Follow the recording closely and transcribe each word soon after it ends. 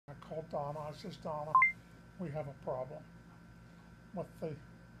called Donna. I says, Donna, we have a problem with the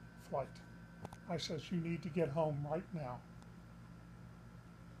flight. I says, you need to get home right now.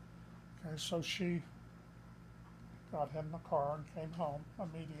 Okay, so she got him in the car and came home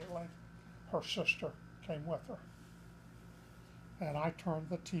immediately. Her sister came with her. And I turned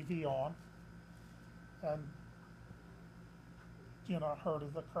the TV on and, heard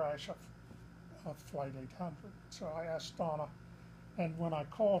of the crash of Flight 800. So I asked Donna, and when I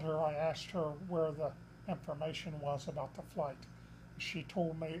called her, I asked her where the information was about the flight. She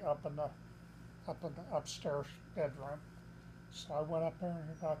told me up in the upstairs bedroom. So I went up there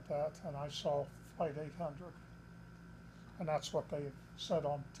and got that, and I saw Flight 800, and that's what they said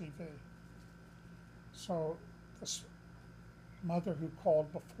on TV. So this mother who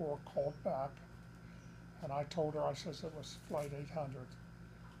called before called back, and I told her, I says it was Flight 800,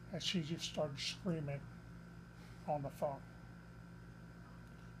 and she just started screaming on the phone,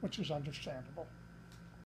 which is understandable.